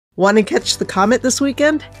Want to catch the comet this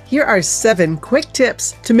weekend? Here are 7 quick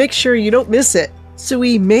tips to make sure you don't miss it. So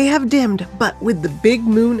we may have dimmed, but with the big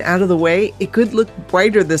moon out of the way, it could look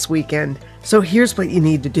brighter this weekend. So here's what you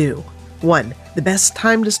need to do. 1. The best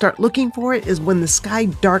time to start looking for it is when the sky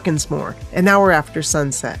darkens more, an hour after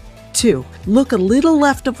sunset. 2. Look a little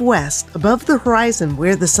left of west, above the horizon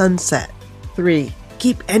where the sun set. 3.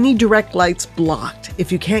 Keep any direct lights blocked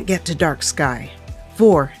if you can't get to dark sky.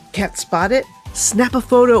 4. Can't spot it? Snap a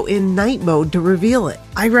photo in night mode to reveal it.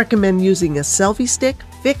 I recommend using a selfie stick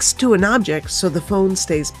fixed to an object so the phone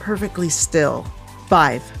stays perfectly still.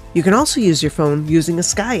 5. You can also use your phone using a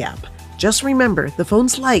sky app. Just remember, the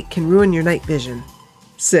phone's light can ruin your night vision.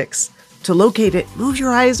 6. To locate it, move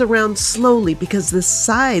your eyes around slowly because the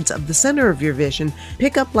sides of the center of your vision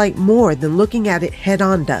pick up light more than looking at it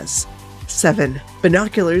head-on does. 7.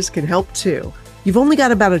 Binoculars can help too. You've only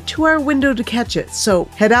got about a 2-hour window to catch it, so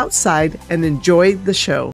head outside and enjoy the show.